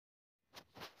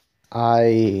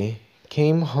I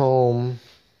came home,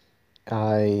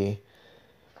 I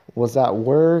was at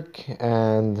work,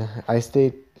 and I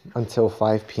stayed until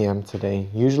 5 p.m. today.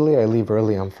 Usually I leave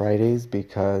early on Fridays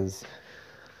because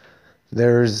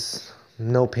there's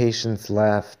no patients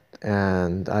left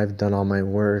and I've done all my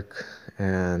work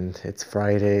and it's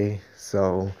Friday.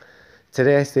 So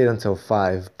today I stayed until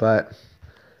 5, but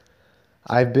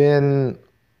I've been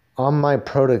on my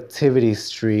productivity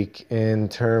streak in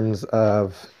terms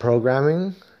of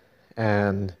programming,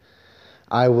 and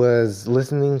I was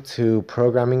listening to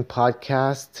programming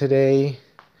podcast today,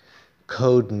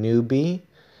 Code Newbie,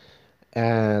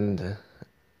 and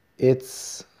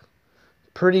it's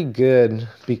pretty good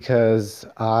because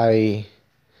I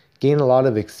gain a lot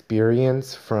of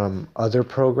experience from other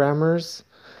programmers,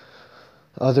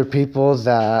 other people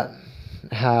that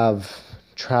have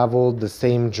traveled the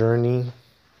same journey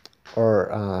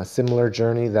or similar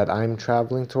journey that I'm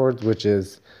traveling towards, which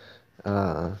is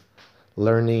uh,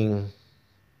 learning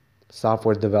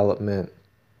software development,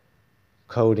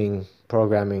 coding,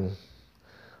 programming,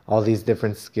 all these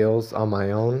different skills on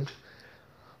my own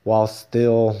while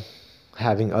still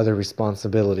having other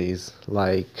responsibilities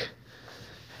like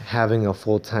having a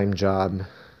full-time job,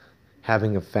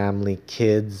 having a family,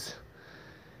 kids,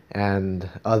 and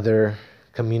other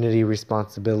community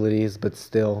responsibilities, but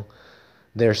still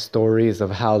their stories of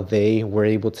how they were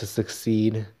able to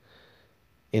succeed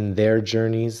in their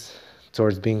journeys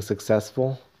towards being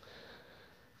successful.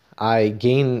 I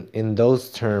gain in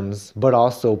those terms, but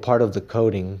also part of the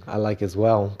coding I like as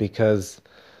well because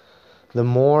the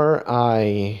more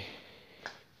I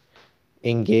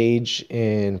engage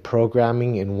in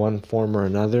programming in one form or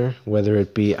another, whether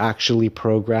it be actually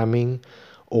programming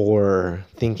or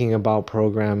thinking about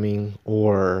programming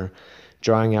or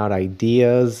drawing out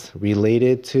ideas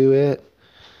related to it,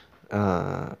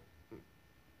 uh,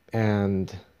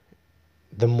 and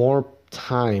the more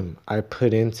time I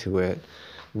put into it,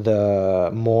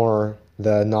 the more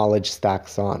the knowledge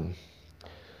stacks on.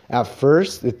 At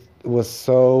first, it was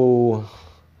so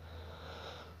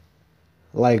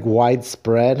like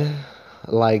widespread,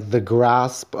 like the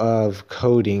grasp of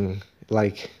coding,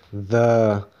 like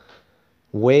the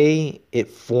way it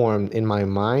formed in my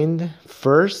mind.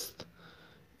 First,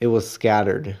 it was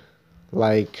scattered.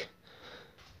 Like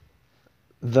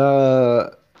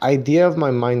the idea of my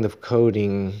mind of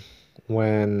coding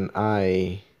when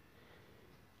I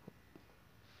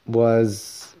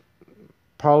was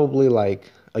probably like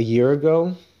a year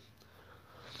ago,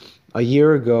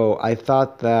 I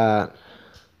thought that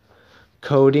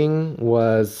coding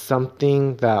was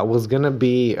something that was going to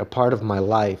be a part of my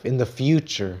life in the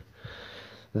future.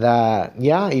 That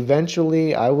yeah,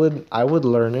 eventually I would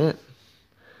learn it,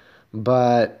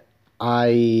 but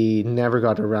I never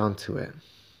got around to it.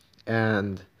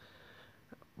 And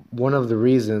one of the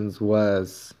reasons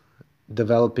was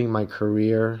developing my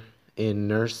career in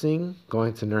nursing,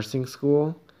 going to nursing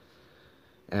school,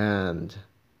 and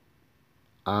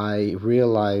I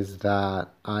realized that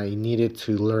I needed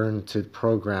to learn to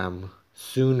program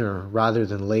sooner rather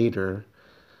than later.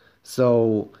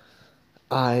 So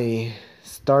I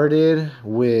started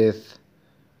with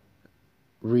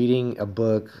reading a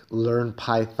book, Learn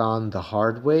Python the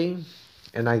Hard Way,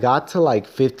 and I got to like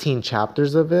 15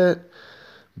 chapters of it,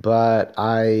 but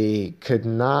I could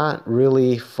not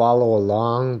really follow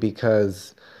along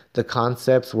because the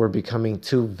concepts were becoming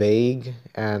too vague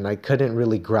and I couldn't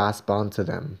really grasp onto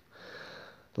them.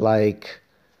 Like,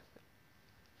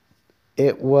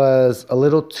 it was a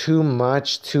little too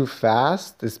much too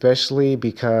fast, especially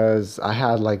because I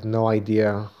had like no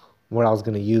idea what I was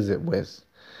going to use it with.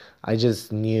 I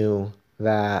just knew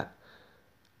that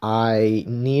I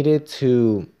needed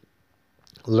to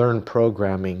learn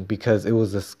programming because it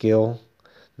was a skill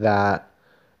that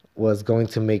was going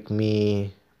to make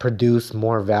me produce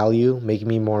more value, make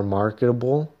me more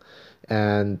marketable,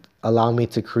 and allow me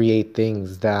to create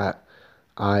things that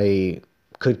I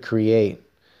could create.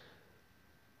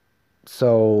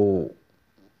 So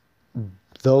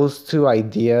those two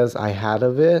ideas I had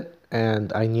of it,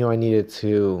 and I knew I needed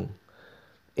to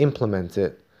implement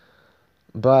it.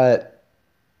 But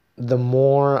the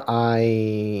more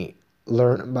I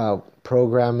learn about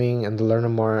programming and the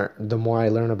more I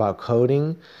learn about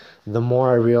coding, the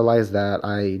more I realize that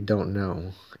I don't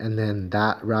know. And then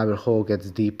that rabbit hole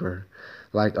gets deeper.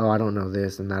 Like, oh, I don't know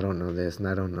this, and I don't know this, and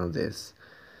I don't know this.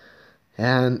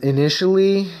 And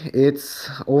initially, it's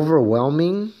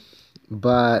overwhelming,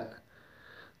 but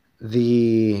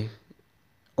the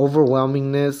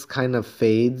overwhelmingness kind of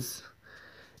fades,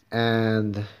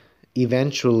 and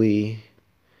eventually,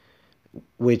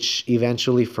 which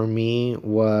eventually for me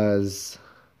was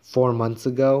 4 months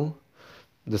ago,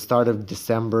 the start of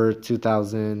December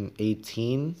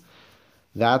 2018,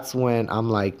 that's when I'm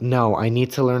like, no, I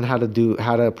need to learn how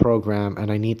to program,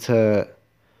 and I need to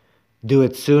do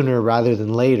it sooner rather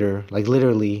than later, like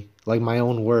literally, like my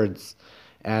own words.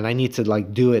 And I need to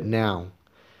like do it now.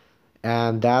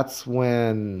 And that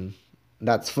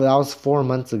was 4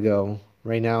 months ago.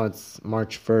 Right now it's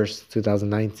March 1st,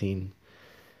 2019.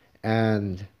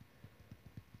 And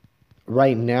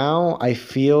right now I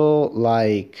feel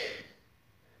like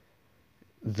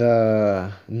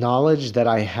the knowledge that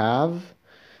I have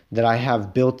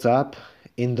built up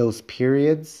in those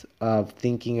periods of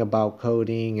thinking about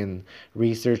coding and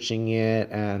researching it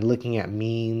and looking at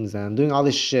memes and doing all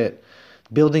this shit,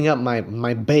 building up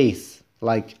my base.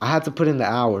 Like I had to put in the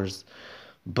hours,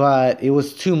 but it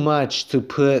was too much to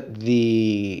put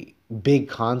the big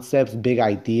concepts, big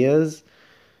ideas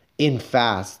in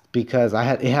fast because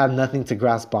it had nothing to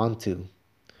grasp onto.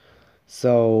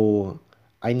 So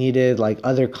I needed like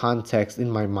other context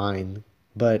in my mind,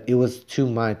 but it was too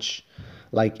much.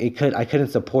 Like I couldn't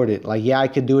support it. Like yeah, I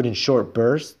could do it in short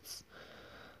bursts.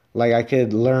 Like I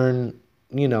could learn,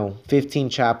 15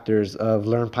 chapters of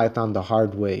Learn Python the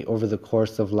Hard Way over the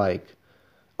course of like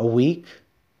a week,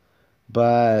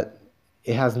 but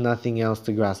it has nothing else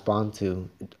to grasp onto,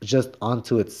 just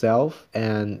onto itself,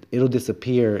 and it'll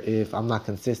disappear if I'm not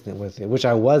consistent with it, which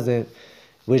I wasn't,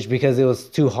 which because it was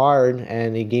too hard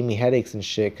and it gave me headaches and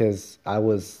shit because I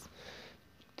was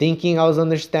thinking I was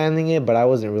understanding it, but I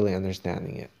wasn't really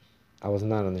understanding it. I was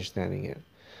not understanding it.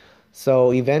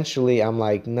 So eventually I'm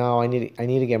like, no, I need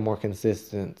to get more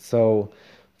consistent. So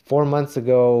 4 months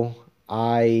ago,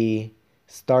 I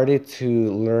started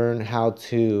to learn how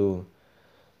to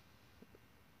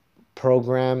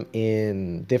program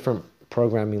in different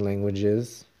programming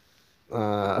languages.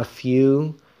 A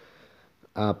few.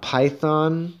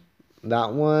 Python,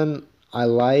 that one I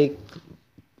liked,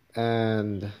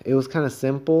 and it was kind of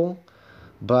simple,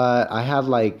 but I had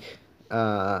like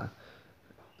uh,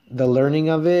 the learning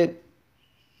of it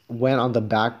went on the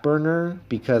back burner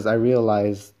because I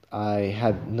realized I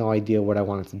had no idea what I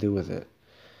wanted to do with it.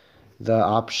 The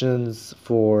options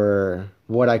for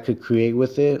what I could create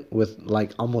with it was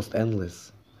like almost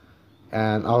endless.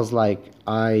 And I was like,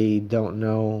 I don't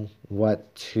know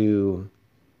what to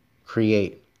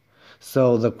create.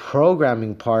 So the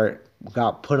programming part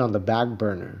got put on the back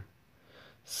burner.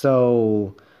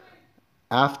 So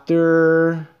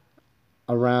after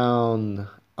around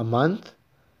a month,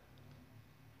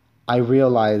 I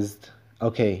realized,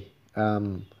 okay,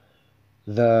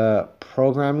 the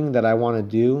programming that I want to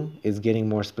do is getting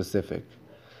more specific.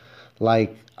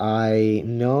 Like, I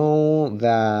know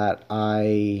that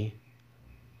I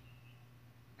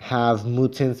have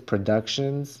Mutants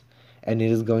Productions and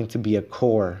it is going to be a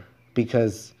core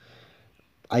because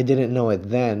I didn't know it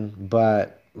then,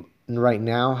 but right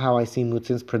now, how I see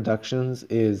Mutants Productions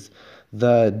is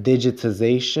the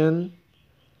digitization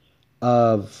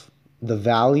of the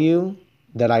value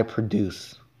that I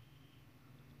produce.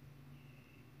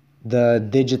 The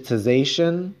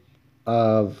digitization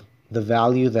of the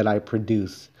value that I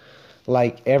produce.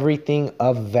 Like everything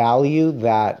of value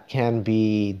that can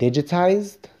be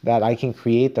digitized, that I can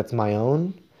create, that's my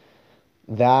own,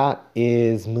 that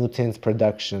is Mutants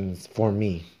Productions for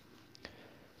me.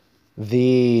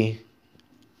 The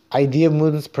idea of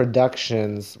Mutants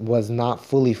Productions was not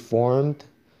fully formed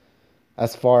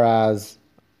as far as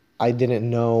I didn't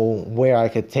know where I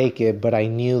could take it, but I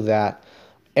knew that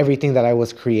everything that I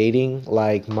was creating,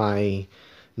 like my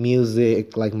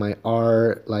music, like my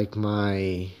art, like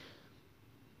my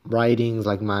writings,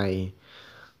 like my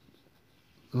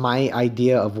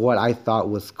idea of what I thought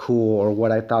was cool or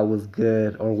what I thought was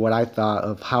good or what I thought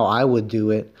of how I would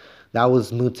do it, that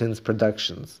was Mutants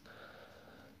Productions.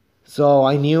 So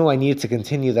I knew I needed to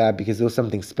continue that because it was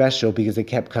something special because it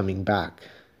kept coming back.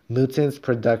 Mutants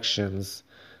Productions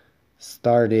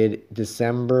started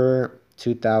December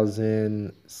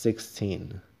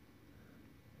 2016.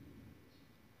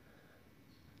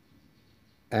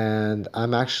 And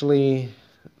I'm actually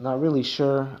not really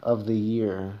sure of the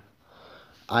year.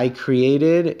 I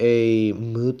created a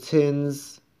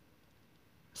Mutants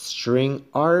string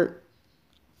art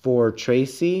for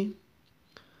Tracy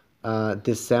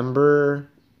December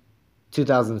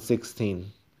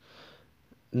 2016.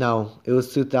 No, it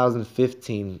was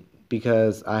 2015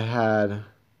 because I had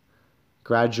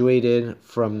graduated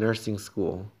from nursing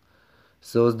school.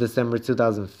 So it was December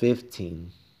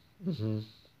 2015.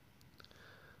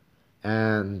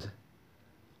 And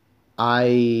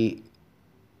I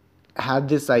had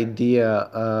this idea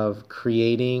of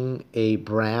creating a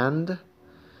brand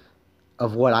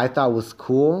of what I thought was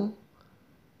cool.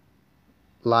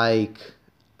 Like,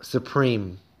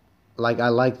 Supreme. Like I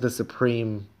like the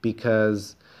Supreme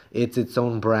because it's its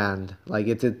own brand. Like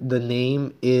the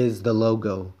name is the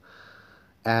logo.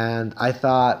 And I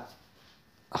thought,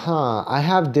 I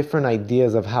have different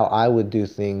ideas of how I would do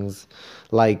things,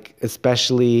 like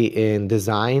especially in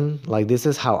design. Like this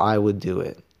is how I would do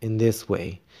it in this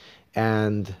way.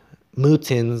 And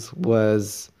Mutins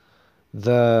was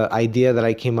the idea that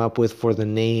I came up with for the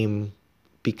name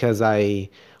because I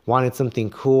wanted something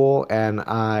cool and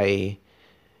I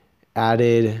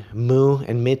added Moo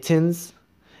and Mittens.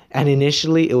 And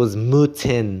initially it was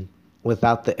Mutin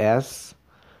without the S,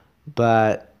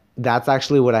 but that's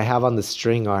actually what I have on the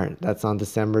string art. That's on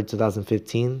December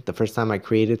 2015, the first time I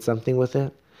created something with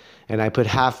it. And I put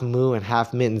half Moo and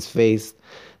half Mitten's face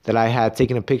that I had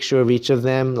taken a picture of each of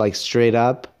them, like straight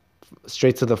up,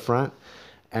 straight to the front.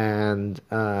 And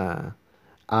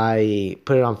I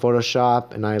put it on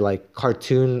Photoshop and I like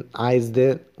cartoonized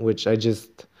it, which I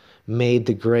just made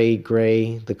the gray,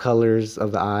 the colors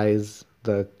of the eyes,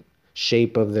 the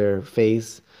shape of their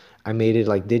face. I made it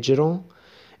like digital,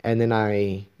 and then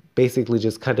I basically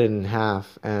just cut it in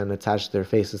half and attached their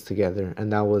faces together,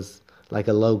 and that was like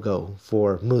a logo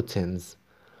for Mutins.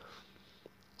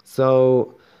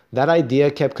 So that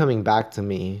idea kept coming back to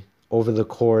me over the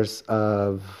course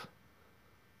of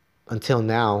until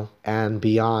now and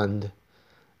beyond.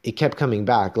 It kept coming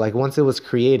back. Like once it was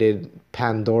created,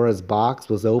 Pandora's box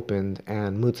was opened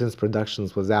and Mutins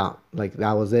Productions was out. Like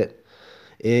that was it.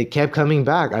 It kept coming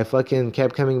back. I fucking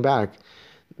kept coming back.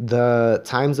 The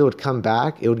times it would come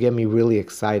back, it would get me really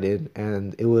excited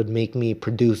and it would make me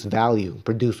produce value,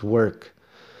 produce work.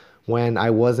 When I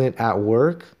wasn't at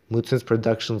work, Mutins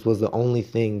Productions was the only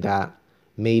thing that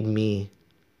made me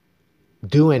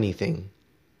do anything.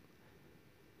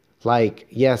 Like,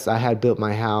 yes, I had built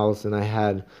my house and I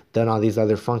had done all these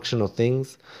other functional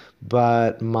things,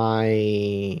 but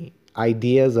my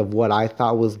ideas of what I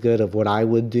thought was good, of what I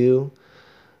would do,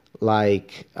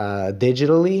 like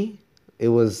digitally, it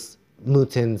was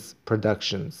Mutin's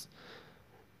Productions.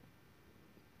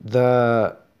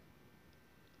 The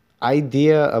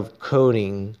idea of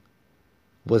coding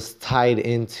was tied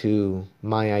into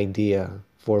my idea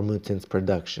for Mutin's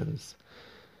Productions.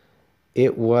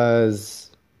 It was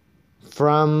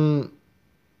from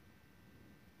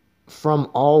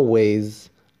always,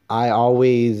 I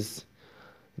always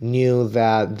knew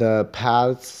that the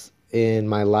paths in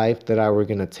my life that I were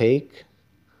going to take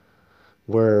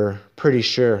were pretty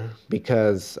sure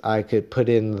because I could put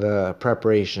in the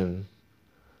preparation.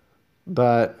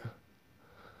 But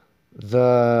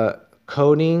the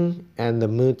coding and the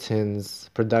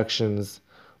Mutins Productions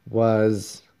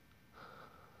was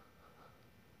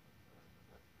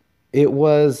it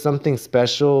was something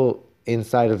special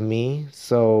inside of me,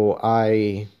 so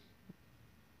I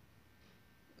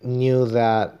knew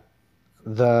that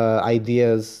the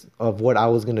ideas of what I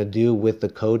was going to do with the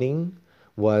coding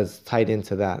was tied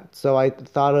into that. So I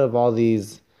thought of all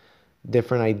these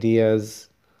different ideas,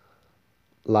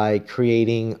 like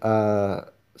creating a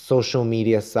social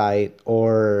media site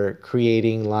or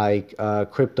creating like a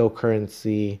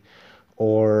cryptocurrency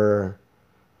or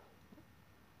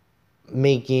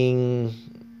making.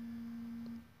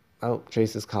 Oh,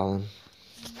 Trace is calling.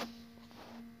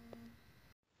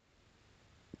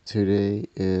 Today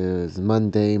is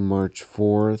Monday, March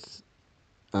 4th.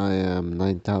 I am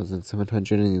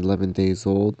 9,711 days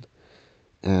old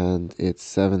and it's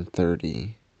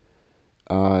 7:30.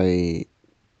 I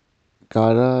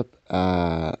got up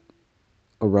at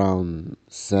around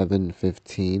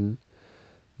 7:15.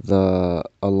 The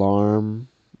alarm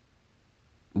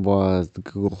was the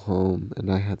Google Home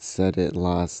and I had set it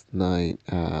last night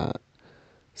at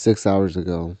 6 hours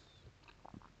ago.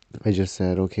 I just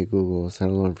said, "Okay, Google, set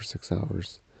alarm for 6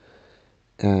 hours."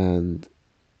 And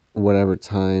whatever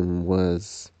time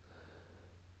was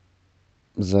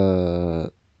the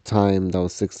time that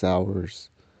was 6 hours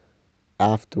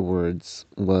afterwards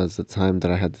was the time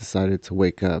that I had decided to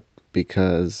wake up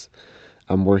because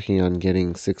I'm working on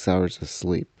getting 6 hours of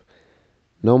sleep.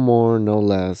 No more, no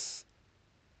less.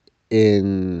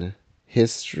 In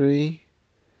history,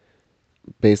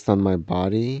 based on my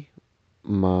body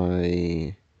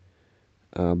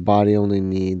only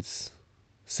needs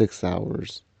 6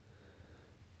 hours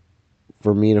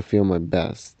for me to feel my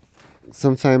best.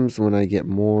 Sometimes when I get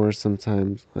more,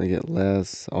 sometimes when I get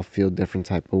less, I'll feel different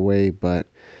type of way, but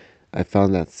I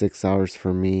found that 6 hours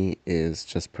for me is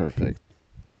just perfect.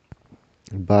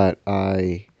 But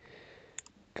I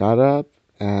got up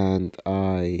and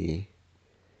I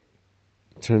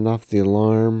turned off the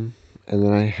alarm, and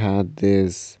then I had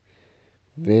this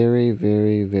very,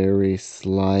 very, very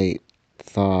slight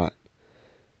thought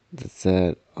that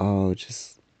said, oh,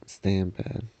 just stay in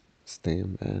bed, stay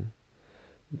in bed.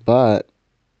 But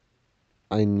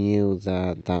I knew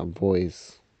that that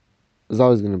voice was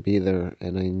always going to be there,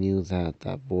 and I knew that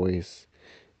that voice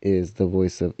is the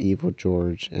voice of Evil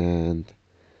George, and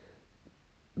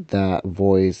that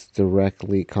voice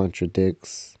directly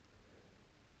contradicts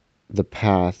the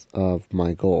path of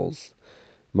my goals.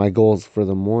 My goals for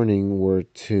the morning were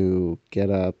to get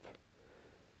up,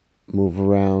 move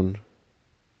around,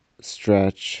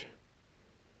 stretch,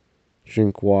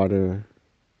 drink water,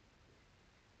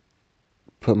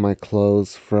 put my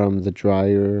clothes from the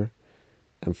dryer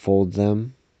and fold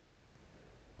them,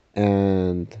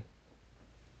 and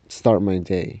start my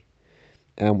day.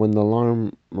 And when the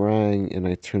alarm rang and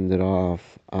I turned it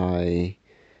off, I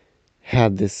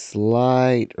had this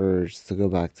slight urge to go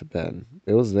back to bed.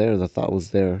 It was there, the thought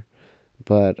was there,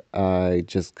 but I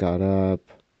just got up,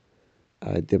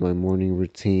 I did my morning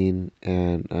routine,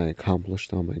 and I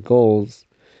accomplished all my goals.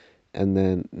 And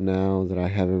then now that I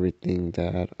have everything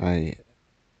that I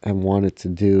wanted to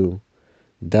do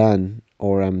done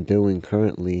or I'm doing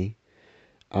currently,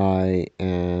 I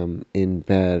am in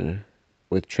bed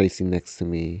with Tracy next to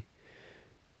me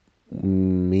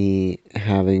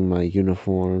having my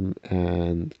uniform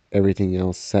and everything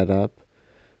else set up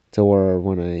to where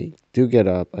when I do get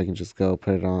up, I can just go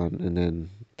put it on and then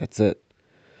that's it.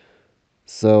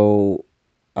 So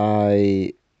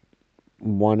I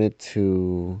wanted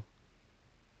to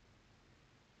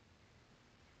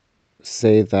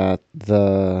say that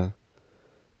the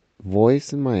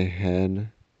voice in my head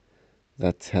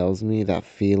that tells me, that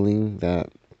feeling that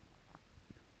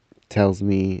tells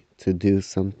me to do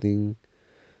something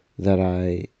that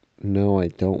I know I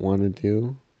don't want to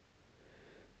do,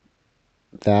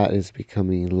 that is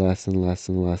becoming less and less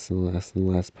and less and less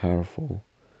and less powerful.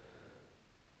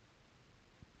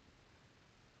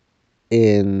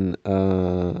 In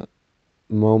a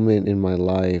moment in my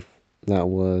life that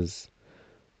was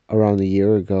around a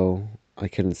year ago, I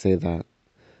couldn't say that.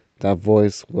 That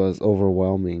voice was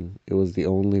overwhelming. It was the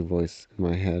only voice in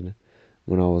my head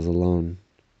when I was alone.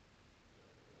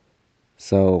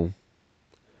 So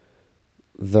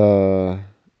the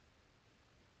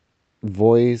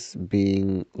voice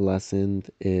being lessened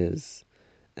is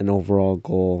an overall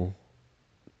goal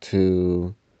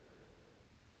to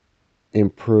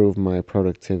improve my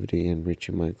productivity and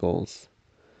reaching my goals.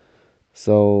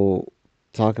 So,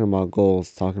 talking about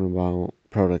goals, talking about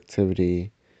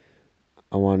productivity,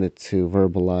 I wanted to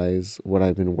verbalize what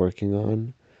I've been working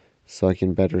on so I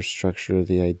can better structure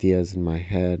the ideas in my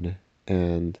head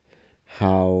and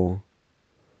how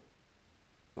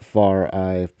far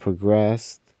I've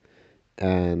progressed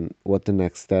and what the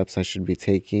next steps I should be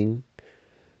taking.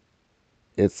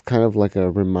 It's kind of like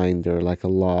a reminder, like a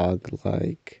log,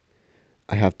 like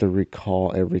I have to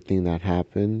recall everything that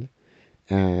happened.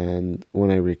 And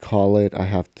when I recall it, I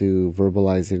have to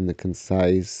verbalize it in a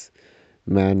concise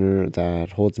manner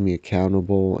that holds me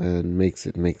accountable and makes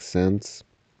it make sense.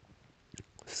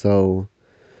 So,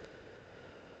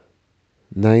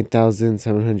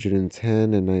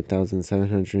 9,710 and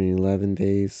 9,711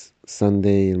 days,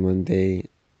 Sunday and Monday.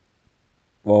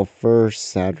 Well, first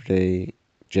Saturday,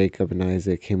 Jacob and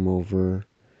Isaac came over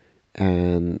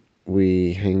and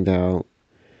we hanged out.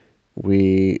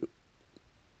 We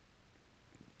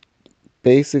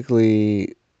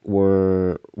basically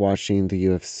were watching the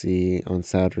UFC on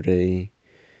Saturday,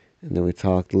 and then we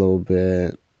talked a little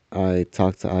bit. I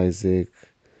talked to Isaac,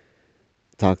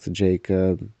 talked to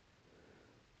Jacob.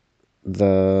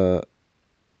 The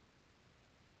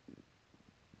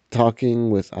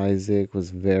talking with Isaac was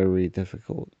very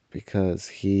difficult because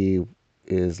he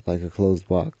is like a closed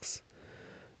box.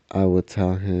 I would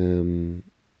tell him,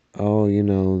 oh,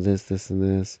 this, and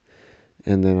this.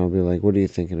 And then I'll be like, what are you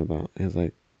thinking about? He's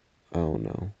like, I don't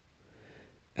know.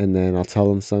 And then I'll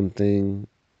tell him something,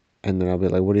 and then I'll be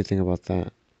like, what do you think about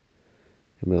that?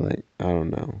 He'll be like, I don't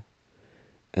know.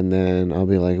 And then I'll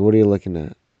be like, what are you looking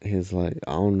at? He's like,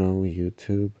 I don't know,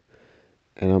 YouTube.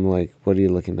 And I'm like, what are you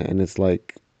looking at? And it's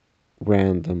like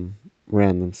random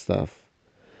stuff.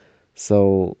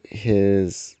 So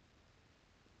his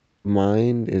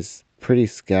mind is pretty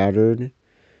scattered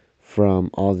from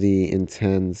all the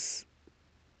intense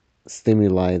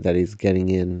stimuli that he's getting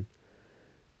in,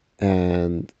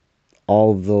 and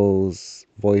all those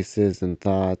voices and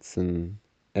thoughts and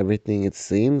everything. It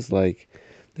seems like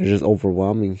they're just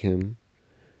overwhelming him,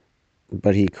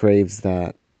 but he craves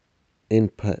that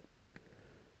input.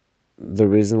 The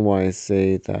reason why I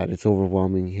say that it's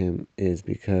overwhelming him is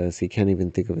because he can't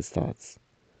even think of his thoughts.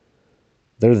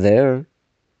 They're there.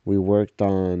 We worked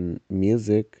on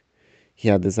music. He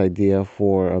had this idea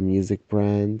for a music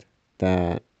brand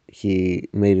that he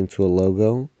made into a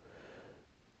logo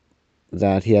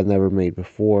that he had never made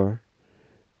before,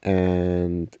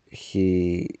 and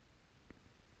he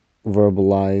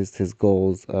verbalized his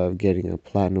goals of getting a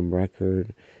platinum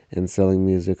record and selling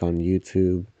music on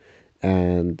YouTube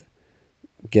and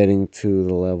getting to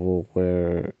the level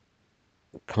where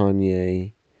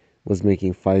Kanye was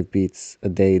making 5 beats a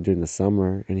day during the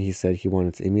summer, and he said he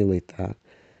wanted to emulate that.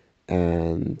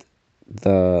 And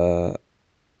the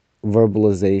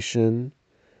verbalization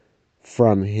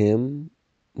from him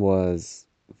was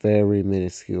very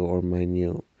minuscule or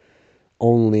minute.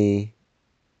 Only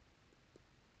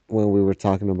when we were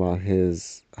talking about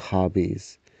his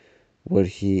hobbies would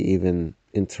he even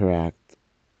interact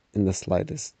in the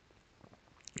slightest,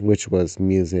 which was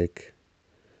music,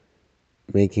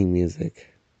 making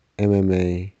music,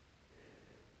 MMA,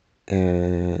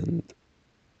 and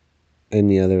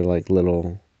any other like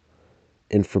little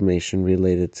information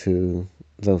related to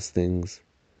those things.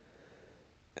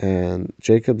 And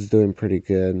Jacob's doing pretty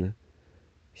good.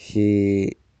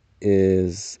 He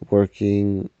is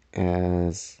working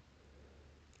as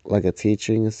like a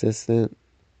teaching assistant,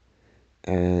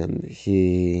 and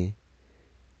he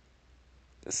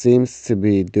seems to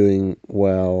be doing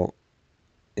well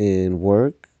in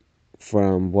work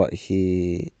from what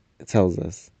he tells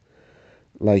us.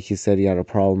 Like he said, he had a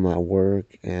problem at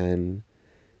work, and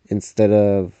instead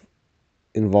of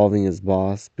involving his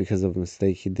boss because of a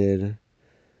mistake he did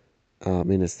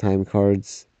in his time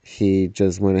cards, he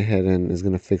just went ahead and is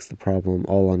going to fix the problem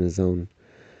all on his own,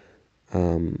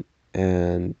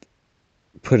 and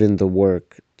put in the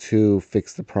work to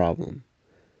fix the problem.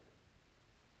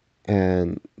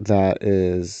 And that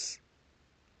is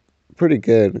pretty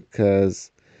good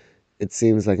because it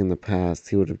seems like in the past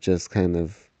he would have just kind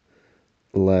of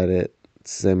let it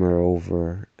simmer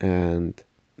over and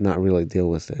not really deal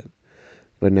with it.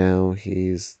 But now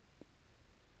he's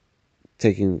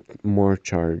taking more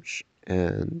charge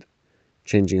and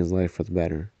changing his life for the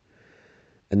better.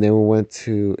 And then we went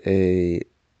to a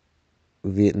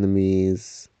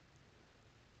Vietnamese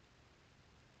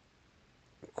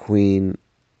queen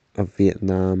of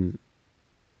Vietnam,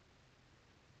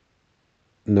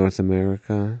 North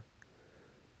America,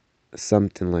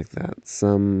 something like that.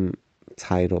 Some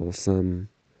title, some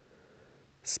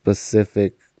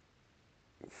specific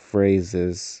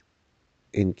phrases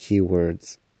in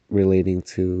keywords relating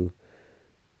to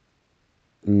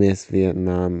Miss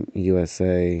Vietnam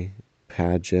USA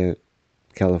pageant,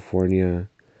 California,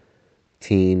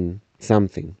 teen,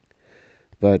 something.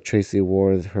 But Tracy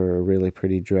wore her really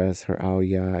pretty dress, her ao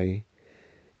dai,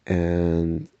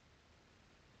 and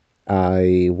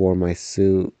I wore my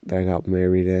suit that I got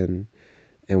married in,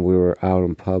 and we were out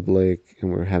in public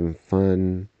and we were having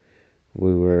fun.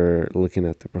 We were looking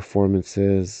at the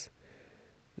performances,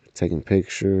 taking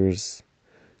pictures.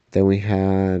 Then we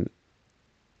had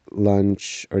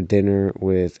lunch or dinner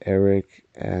with Eric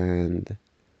and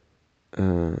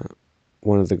uh,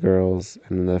 one of the girls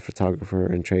and another photographer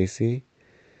and Tracy.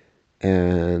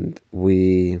 And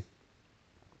we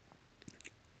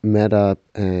met up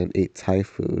and ate Thai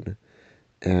food.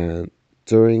 And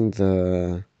during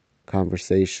the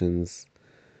conversations,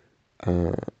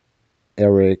 uh,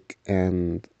 Eric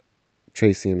and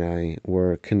Tracy and I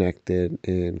were connected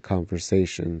in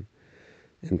conversation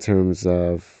in terms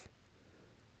of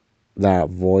that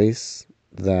voice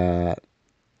that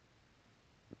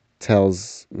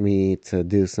tells me to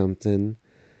do something,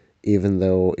 even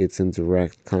though it's in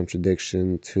direct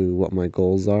contradiction to what my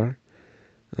goals are.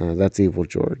 That's Evil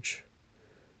George.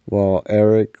 Well,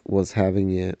 Eric was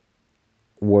having it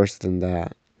worse than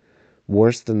that.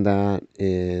 Worse than that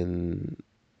in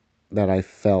that I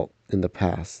felt in the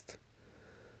past.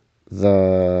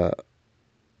 The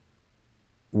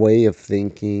way of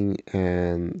thinking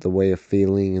and the way of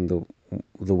feeling and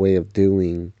the way of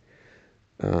doing,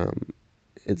 um,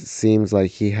 it seems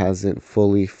like he hasn't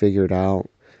fully figured out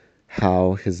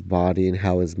how his body and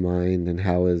how his mind and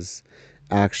how his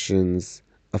actions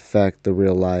affect the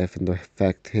real life and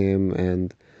affect him.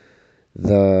 And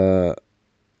the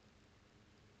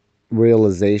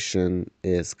realization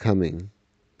is coming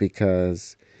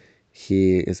because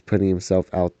he is putting himself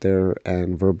out there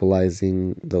and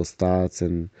verbalizing those thoughts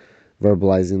and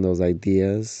verbalizing those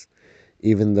ideas,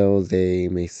 even though they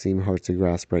may seem hard to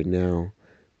grasp right now,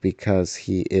 because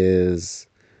he is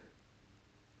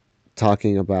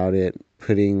talking about it,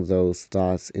 putting those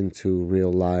thoughts into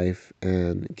real life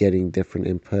and getting different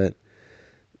input.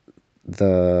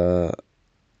 The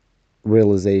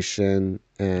realization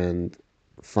and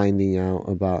finding out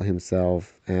about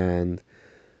himself and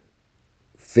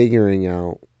figuring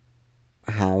out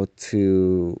how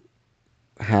to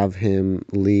have him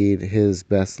lead his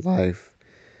best life.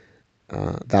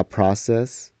 That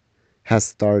process has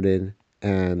started,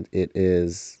 and it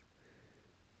is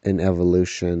an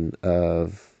evolution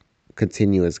of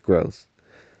continuous growth.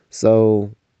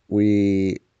 So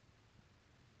we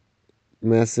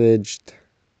messaged,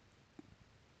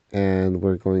 and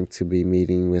we're going to be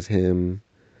meeting with him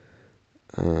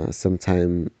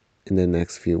sometime in the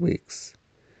next few weeks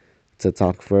to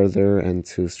talk further and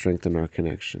to strengthen our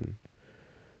connection.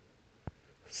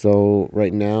 So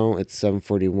right now it's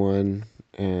 7:41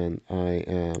 and I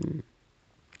am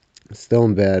still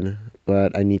in bed,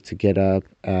 but I need to get up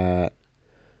at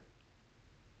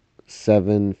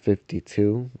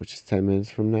 7:52, which is 10 minutes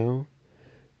from now,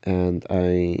 and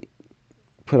I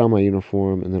put on my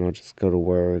uniform and then I'll just go to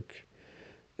work.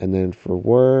 And then for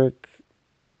work,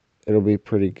 it'll be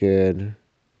pretty good.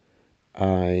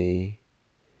 I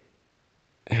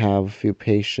have a few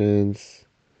patients.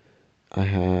 I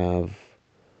have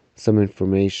some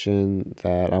information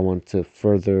that I want to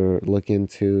further look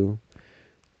into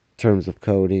in terms of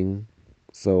coding.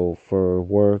 So for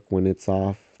work, when it's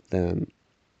off, then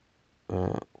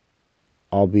uh,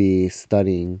 I'll be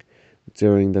studying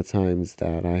during the times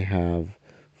that I have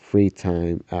free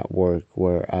time at work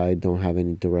where I don't have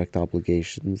any direct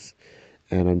obligations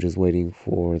and I'm just waiting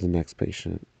for the next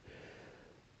patient.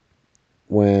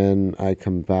 When I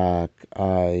come back,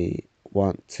 I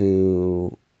want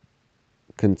to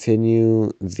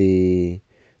continue the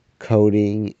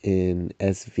coding in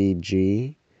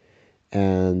SVG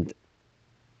and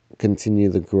continue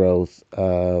the growth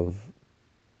of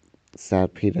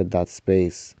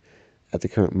satpita.space at the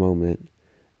current moment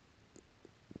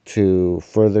to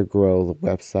further grow the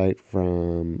website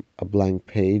from a blank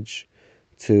page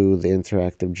to the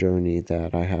interactive journey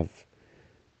that I have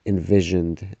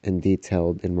envisioned and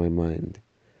detailed in my mind.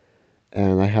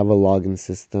 And I have a login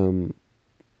system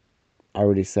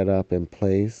already set up in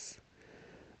place.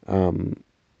 Um,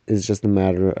 it's just a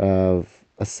matter of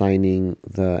assigning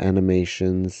the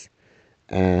animations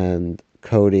and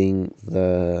coding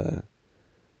the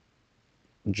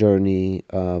journey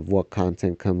of what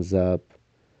content comes up,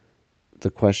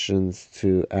 the questions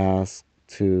to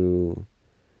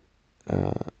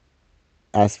uh,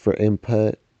 ask for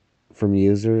input from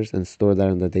users and store that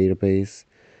in the database,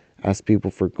 ask people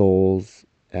for goals,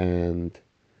 and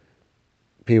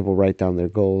people write down their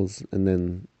goals, and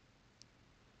then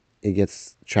it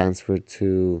gets transferred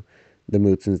to the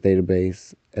Mootons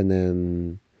database, and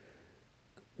then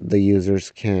the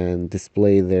users can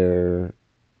display their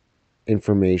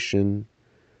information,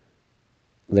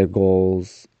 their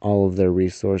goals, all of their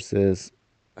resources,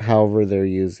 however they're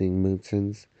using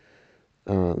Mootons.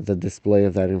 The display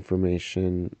of that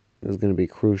information is going to be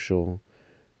crucial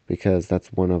because that's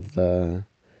one of the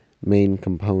main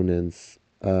components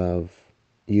of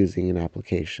using an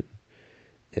application.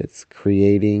 It's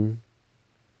creating,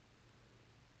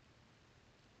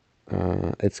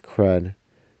 it's CRUD,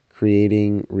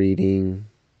 creating, reading,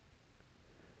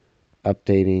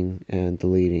 updating, and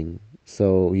deleting.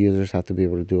 So users have to be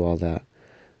able to do all that.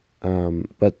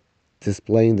 But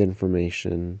displaying the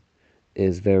information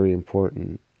is very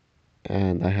important,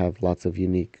 and I have lots of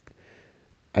unique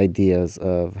ideas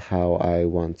of how I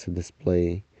want to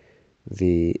display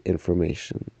the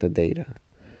information, the data.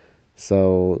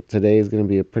 So today is going to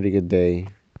be a pretty good day.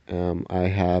 I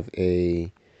have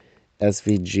a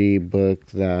SVG book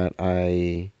that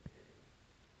I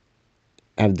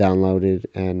have downloaded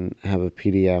and have a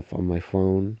PDF on my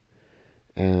phone,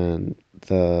 and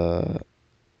the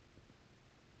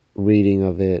reading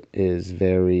of it is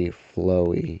very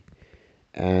flowy.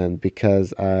 And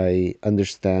because I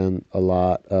understand a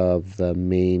lot of the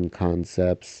main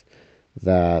concepts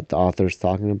that the author is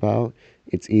talking about,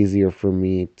 it's easier for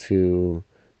me to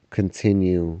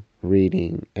continue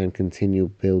reading and continue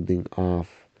building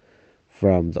off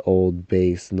from the old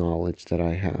base knowledge that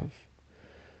I have.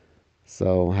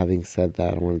 So, having said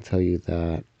that, I want to tell you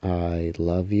that I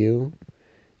love you.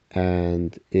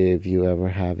 And if you ever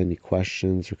have any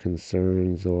questions or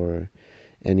concerns or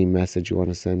any message you want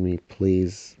to send me,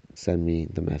 please send me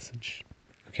the message.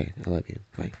 Okay, I love you.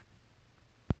 Bye.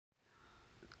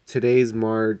 Today's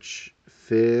March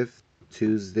 5th,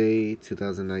 Tuesday,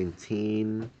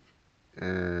 2019,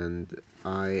 and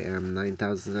I am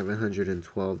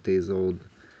 9,712 days old.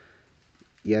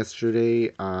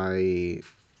 Yesterday, I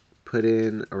put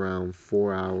in around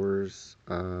 4 hours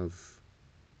of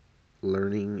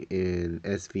learning in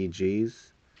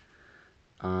SVGs.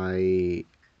 I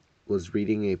was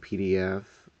reading a PDF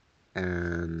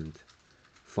and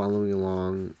following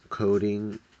along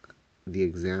coding the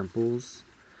examples.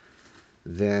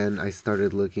 Then I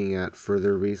started looking at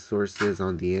further resources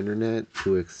on the internet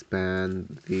to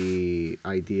expand the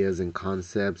ideas and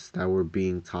concepts that were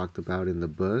being talked about in the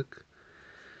book.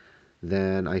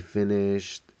 Then I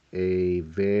finished a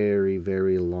very,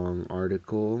 very long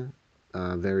article,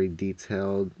 very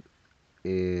detailed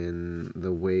in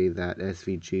the way that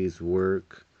SVGs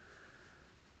work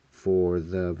for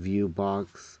the view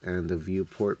box and the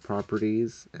viewport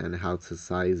properties and how to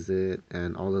size it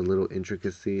and all the little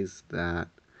intricacies that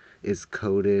is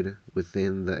coded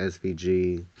within the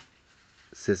SVG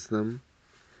system.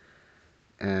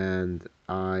 And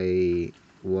I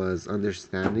was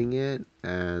understanding it,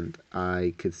 and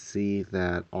I could see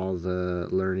that all the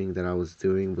learning that I was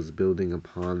doing was building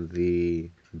upon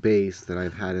the base that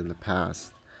I've had in the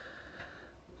past.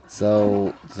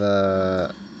 So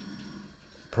the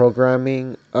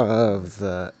programming of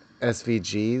the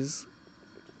SVGs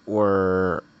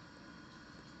were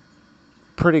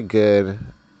pretty good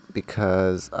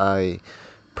because I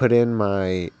put in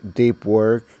my deep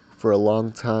work for a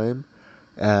long time,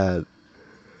 and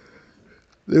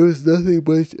there was nothing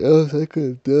much else I could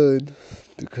have done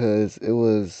because it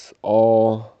was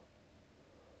all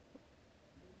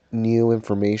new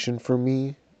information for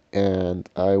me, and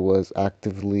I was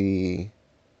actively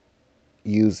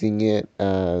using it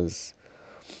as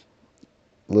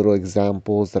little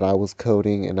examples that I was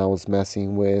coding and I was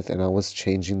messing with, and I was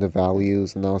changing the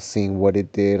values and I was seeing what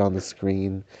it did on the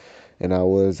screen, and I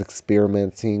was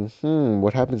experimenting.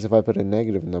 What happens if I put a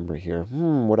negative number here?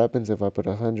 What happens if I put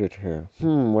 100 here?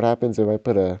 What happens if I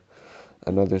put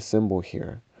another symbol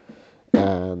here?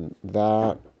 And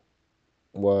that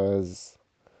was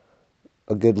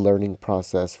a good learning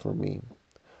process for me.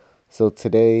 So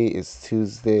today is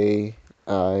Tuesday.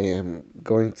 I am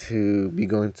going to be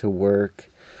going to work,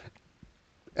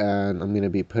 and I'm going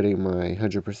to be putting my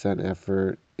 100%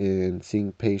 effort in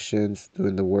seeing patients,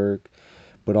 doing the work,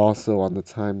 but also on the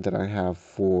time that I have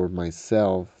for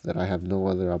myself, that I have no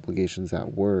other obligations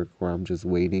at work, where I'm just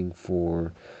waiting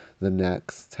for the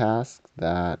next task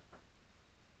that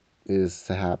is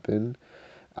to happen.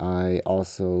 I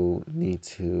also need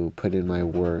to put in my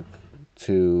work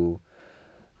to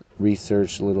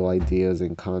research little ideas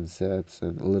and concepts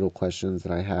and little questions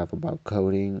that I have about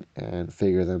coding and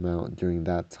figure them out during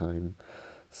that time.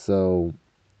 So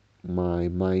my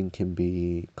mind can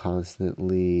be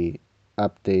constantly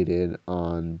updated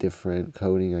on different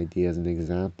coding ideas and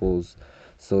examples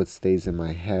so it stays in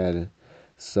my head.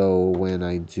 So when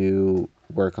I do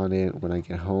work on it when I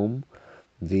get home,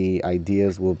 the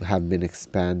ideas will have been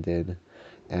expanded,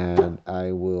 and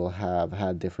I will have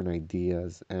had different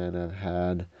ideas, and I've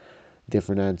had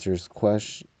different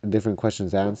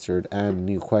questions answered, and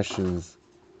new questions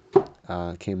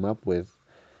came up with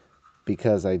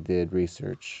because I did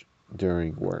research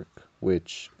during work,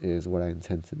 which is what I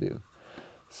intend to do.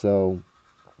 So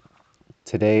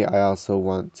today I also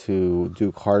want to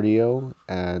do cardio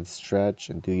and stretch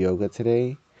and do yoga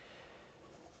today.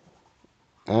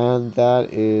 And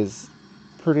that is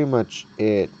pretty much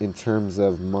it in terms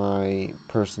of my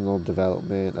personal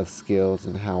development of skills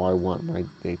and how I want my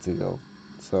day to go.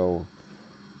 So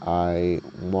I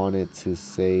wanted to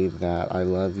say that I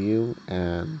love you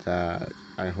and that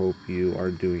I hope you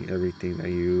are doing everything that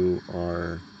you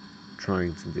are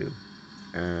trying to do.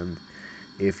 And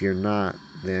if you're not,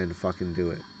 then fucking do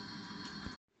it.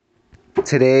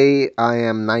 Today I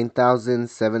am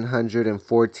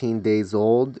 9,714 days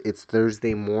old. It's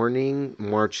Thursday morning,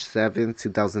 March 7th,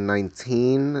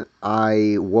 2019.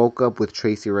 I woke up with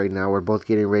Tracy right now. We're both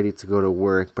getting ready to go to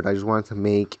work, but I just wanted to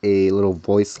make a little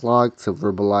voice log to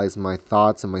verbalize my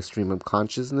thoughts and my stream of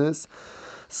consciousness.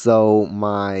 So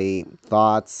my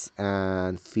thoughts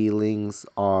and feelings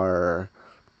are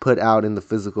put out in the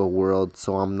physical world,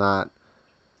 so I'm not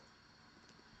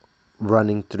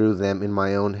running through them in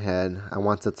my own head. I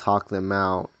want to talk them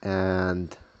out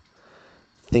and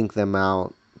think them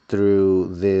out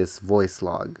through this voice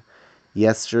log.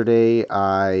 Yesterday,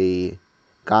 I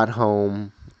got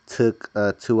home, took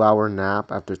a 2 hour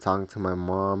nap after talking to my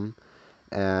mom,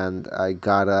 and I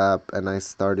got up and I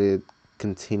started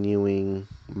continuing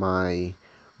my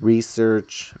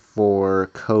research for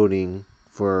coding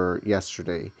for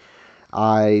yesterday.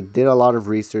 I did a lot of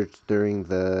research during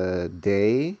the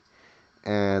day,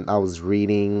 and I was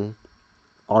reading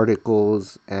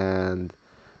articles and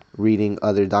reading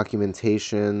other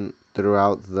documentation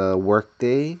throughout the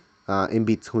workday, in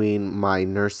between my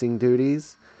nursing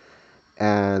duties.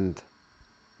 And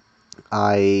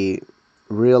I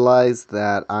realized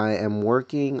that I am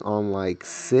working on like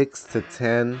 6 to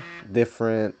 10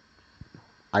 different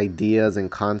ideas and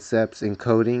concepts in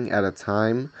coding at a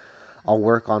time. I'll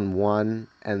work on one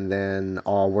and then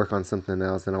I'll work on something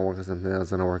else, and I'll work on something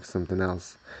else, and I'll work on something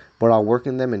else. But I'll work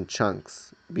in them in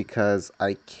chunks because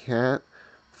I can't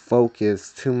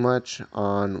focus too much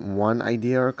on one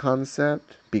idea or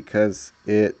concept because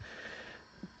it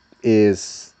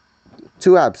is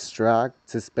too abstract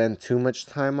to spend too much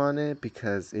time on it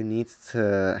because it needs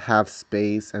to have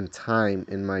space and time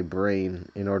in my brain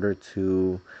in order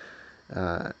to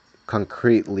uh,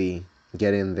 concretely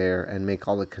get in there and make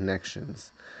all the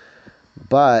connections.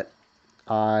 But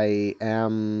I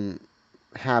am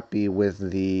happy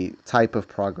with the type of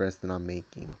progress that I'm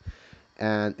making.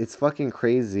 And it's fucking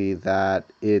crazy that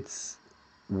it's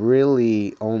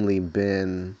really only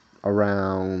been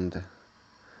around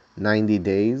 90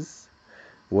 days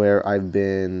where I've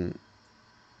been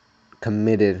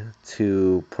committed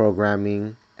to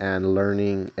programming and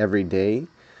learning every day.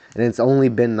 And it's only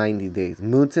been 90 days.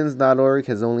 Mootens.org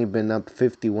has only been up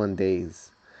 51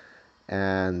 days.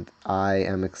 And I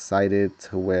am excited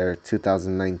to where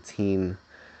 2019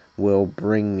 will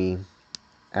bring me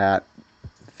at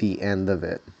the end of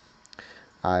it.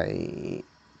 I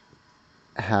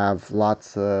have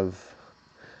lots of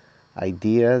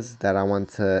ideas that I want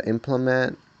to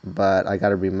implement, but I got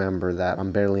to remember that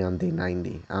I'm barely on day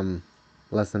 90. I'm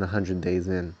less than 100 days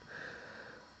in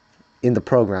the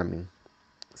programming.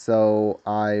 So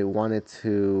I wanted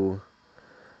to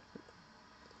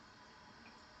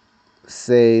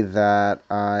say that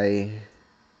I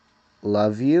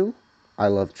love you. I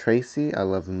love Tracy. I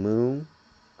love Moo.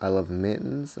 I love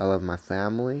Mittens. I love my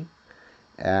family.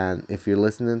 And if you're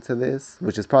listening to this,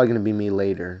 which is probably going to be me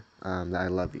later, I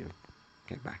love you.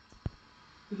 Okay,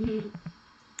 bye.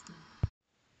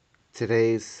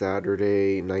 Today's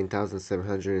Saturday,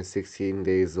 9,716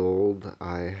 days old.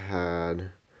 I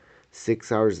had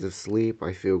 6 hours of sleep.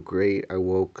 I feel great. I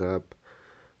woke up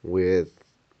with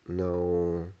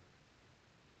no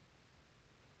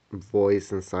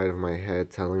voice inside of my head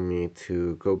telling me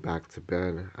to go back to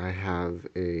bed. I have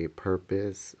a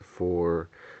purpose for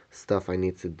stuff I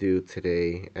need to do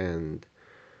today and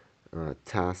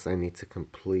tasks I need to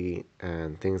complete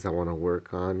and things I want to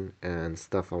work on and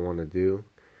stuff I want to do.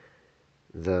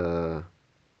 The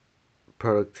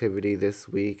productivity this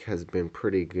week has been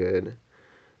pretty good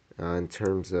in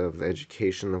terms of the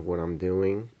education of what I'm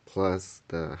doing, plus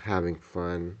the having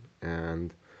fun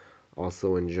and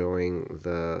also enjoying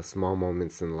the small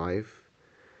moments in life.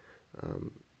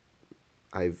 Um,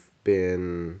 I've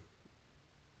been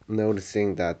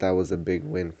noticing that that was a big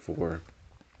win for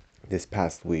this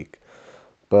past week.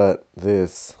 But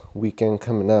this weekend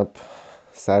coming up,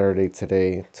 Saturday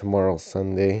today, tomorrow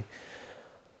Sunday,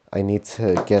 I need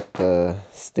to get the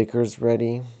stickers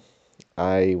ready.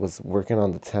 I was working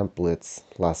on the templates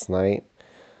last night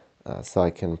so I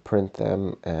can print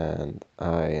them, and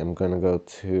I am going to go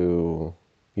to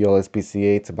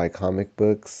ULSPCA to buy comic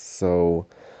books. So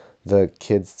the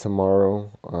kids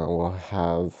tomorrow will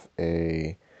have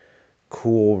a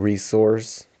cool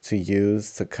resource to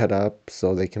use to cut up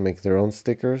so they can make their own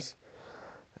stickers.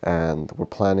 And we're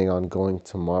planning on going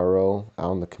tomorrow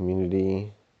out in the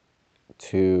community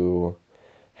to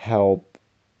help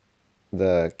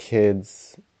the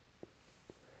kids.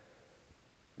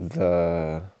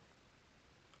 The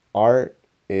art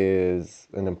is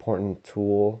an important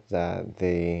tool that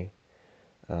they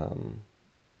um,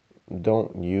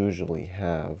 don't usually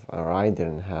have, or I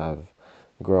didn't have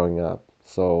growing up.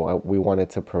 So we wanted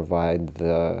to provide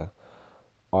the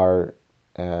art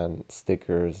and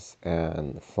stickers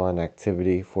and fun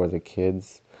activity for the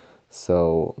kids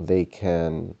so they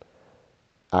can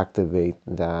activate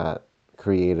that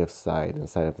creative side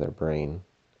inside of their brain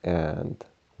and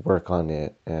work on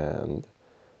it, and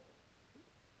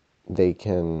they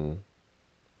can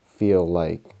feel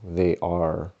like they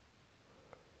are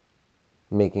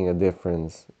making a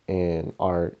difference in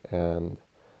art. And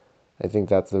I think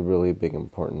that's a really big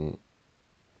important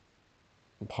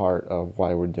part of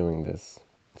why we're doing this.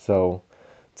 So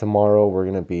tomorrow we're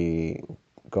going to be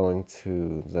going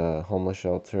to the homeless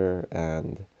shelter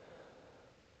and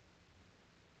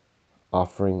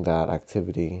offering that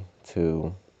activity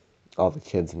to all the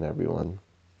kids and everyone.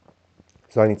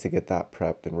 So I need to get that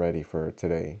prepped and ready for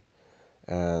today.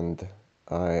 And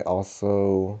I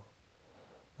also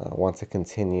want to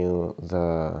continue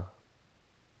the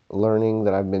learning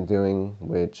that I've been doing,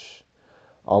 which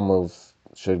almost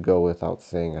should go without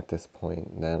saying at this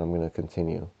point. Then I'm going to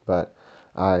continue. But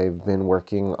I've been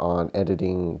working on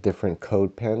editing different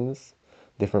pens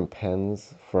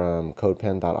from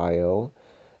codepen.io,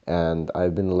 and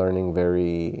I've been learning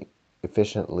very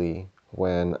efficiently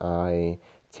when I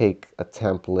take a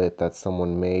template that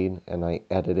someone made and I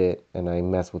edit it and I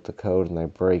mess with the code and I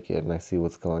break it and I see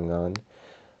what's going on.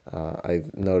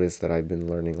 I've noticed that I've been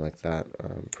learning like that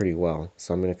pretty well,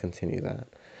 so I'm going to continue that.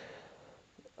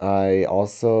 I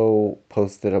also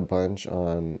posted a bunch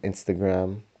on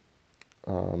Instagram,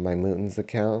 my Mootens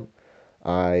account.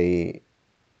 I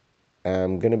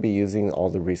am going to be using all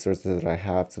the resources that I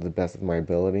have to the best of my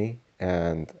ability,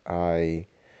 and I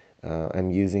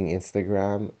am using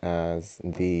Instagram as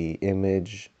the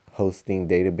image hosting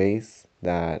database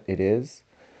that it is.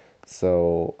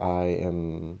 So I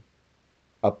am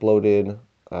uploaded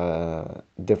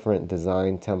different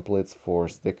design templates for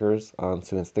stickers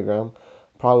onto Instagram,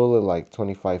 probably like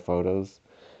 25 photos.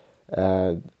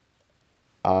 And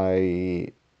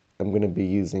I am going to be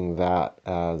using that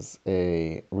as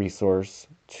a resource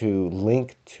to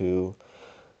link to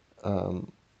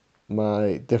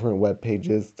my different web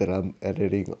pages that I'm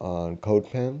editing on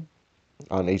CodePen,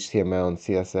 on HTML and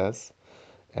CSS,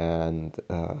 and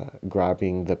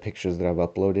grabbing the pictures that I've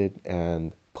uploaded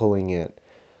and pulling it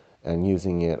and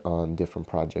using it on different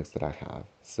projects that I have.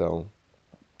 So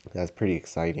that's pretty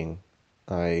exciting.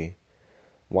 I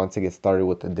want to get started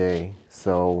with the day,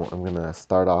 so I'm gonna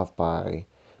start off by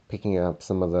picking up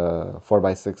some of the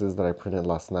 4x6s that I printed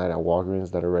last night at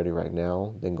Walgreens that are ready right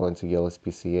now, then going to Yale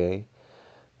SPCA,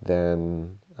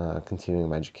 then continuing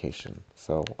my education.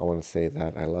 So I want to say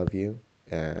that I love you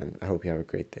and I hope you have a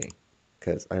great day,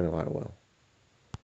 because I know I will.